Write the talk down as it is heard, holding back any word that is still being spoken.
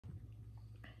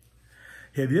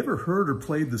Have you ever heard or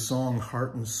played the song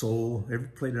Heart and Soul? Ever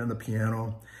played it on the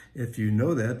piano? If you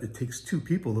know that, it takes two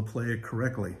people to play it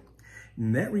correctly.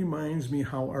 And that reminds me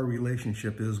how our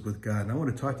relationship is with God. And I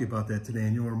want to talk to you about that today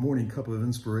in your morning cup of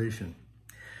inspiration.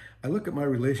 I look at my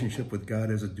relationship with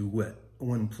God as a duet.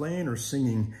 When playing or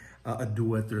singing a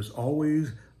duet, there's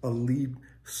always a lead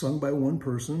sung by one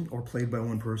person or played by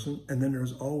one person, and then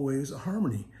there's always a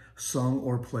harmony sung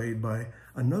or played by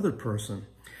another person.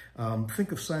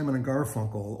 Think of Simon and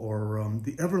Garfunkel or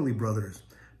the Everly Brothers,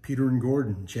 Peter and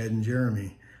Gordon, Chad and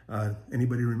Jeremy.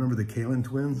 Anybody remember the Kalin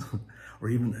Twins? Or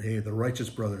even, hey, the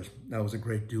Righteous Brothers. That was a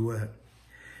great duet.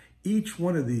 Each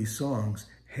one of these songs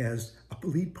has a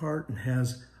lead part and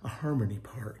has a harmony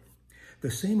part.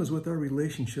 The same as with our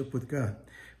relationship with God.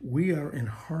 We are in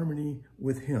harmony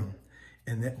with Him.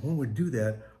 And that when we do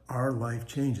that, our life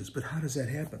changes. But how does that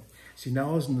happen? See,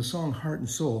 now as in the song Heart and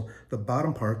Soul, the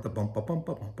bottom part, the bump, bump, bump,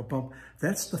 bump, bump, bump,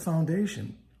 that's the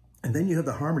foundation. And then you have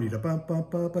the harmony, the bump,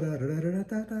 bump, bump, da, da, da, da,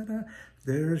 da, da, da.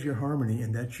 There's your harmony,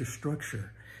 and that's your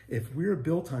structure. If we're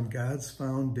built on God's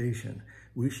foundation,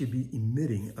 we should be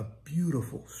emitting a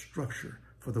beautiful structure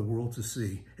for the world to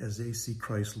see as they see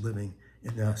Christ living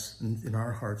in us, in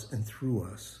our hearts, and through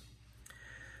us.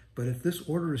 But if this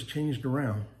order is changed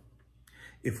around,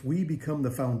 if we become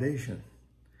the foundation,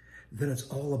 then it's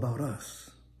all about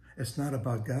us. It's not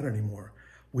about God anymore.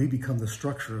 We become the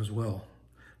structure as well.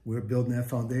 We're building that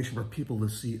foundation for people to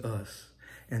see us.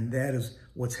 And that is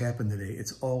what's happened today.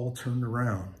 It's all turned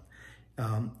around.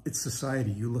 It's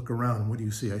society. You look around, and what do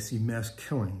you see? I see mass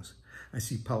killings. I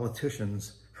see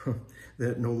politicians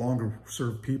that no longer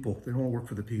serve people. They don't work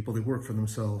for the people. They work for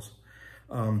themselves.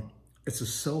 It's a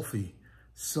selfie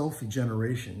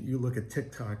generation. You look at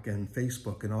TikTok and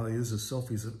Facebook, and all it is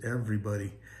selfies of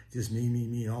everybody. Just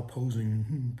me, all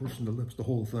posing, pushing the lips, the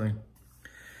whole thing.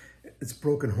 It's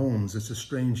broken homes. It's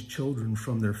estranged children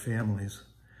from their families.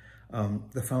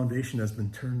 The foundation has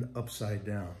been turned upside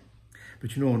down.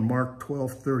 But you know, in Mark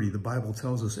 12:30, the Bible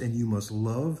tells us, and you must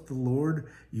love the Lord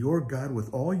your God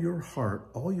with all your heart,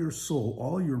 all your soul,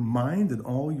 all your mind, and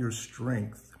all your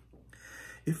strength.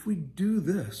 If we do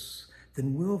this,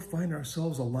 then we'll find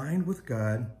ourselves aligned with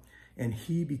God, and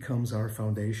He becomes our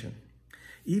foundation.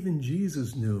 Even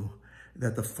Jesus knew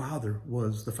that the Father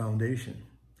was the foundation.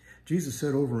 Jesus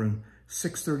said over in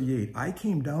 6:38, I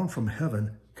came down from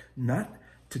heaven not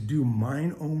to do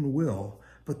mine own will,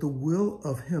 but the will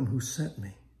of Him who sent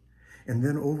me. And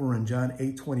then over in John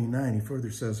 8:29, He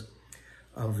further says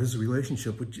of His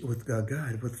relationship with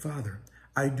God, with Father,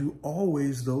 I do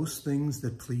always those things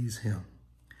that please Him.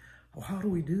 Well, how do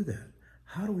we do that?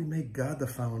 How do we make God the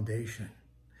foundation?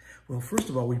 Well, first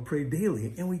of all, we pray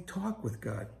daily and we talk with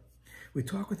God. We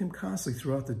talk with Him constantly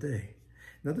throughout the day.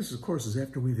 Now, this, of course, is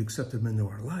after we've accepted Him into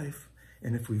our life.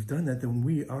 And if we've done that, then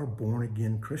we are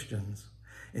born-again Christians.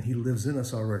 And He lives in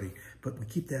us already. But we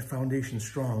keep that foundation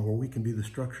strong where we can be the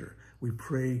structure. We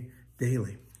pray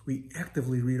daily. We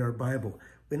actively read our Bible.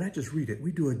 But not just read it.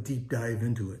 We do a deep dive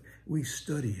into it. We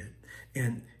study it.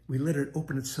 And we let it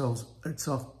open itself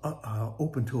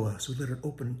open to us. We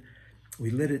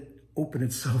let it open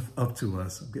itself up to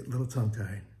us. I'm getting a little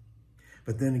tongue-tied.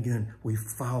 But then again, we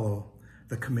follow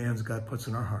the commands God puts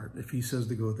in our heart. If He says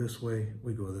to go this way,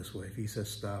 we go this way. If He says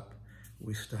stop,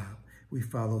 we stop. We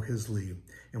follow His lead.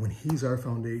 And when He's our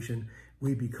foundation,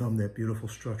 we become that beautiful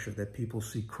structure that people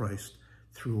see Christ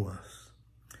through us.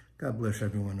 God bless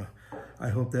everyone. I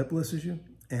hope that blesses you,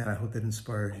 and I hope that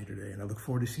inspires you today. And I look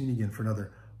forward to seeing you again for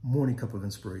another morning cup of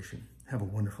inspiration. Have a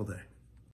wonderful day.